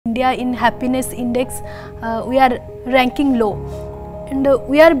India in happiness index, we are ranking low, and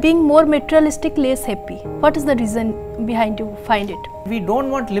we are being more materialistic, less happy. What is the reason behind you find it? We don't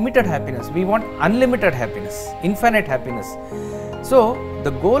want limited happiness, we want unlimited happiness, infinite happiness. So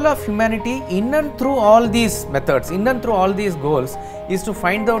the goal of humanity in and through all these methods, in and through all these goals, is to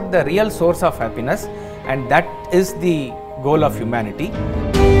find out the real source of happiness, and that is the goal of humanity.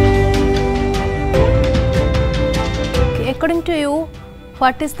 Okay, according to you,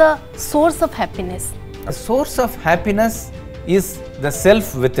 what is the source of happiness? A source of happiness is the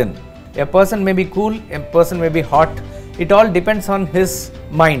self within. A person may be cool, a person may be hot. It all depends on his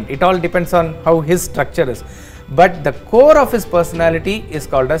mind. It all depends on how his structure is. But the core of his personality is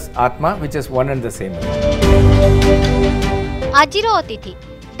called as Atma, which is one and the same. Ajira Atithi,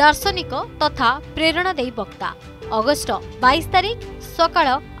 दार्शनिक तथा प्रेरणादायी वक्ता, August 22 तारिख सकाळ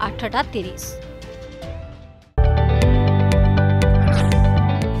 8:30।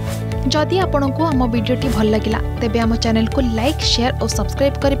 जदि आपंक आम भिडी भल लगा तेब आम चैनल को लाइक, शेयर और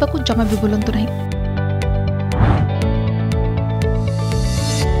सब्सक्राइब करने को जमा भी भूलु नहीं।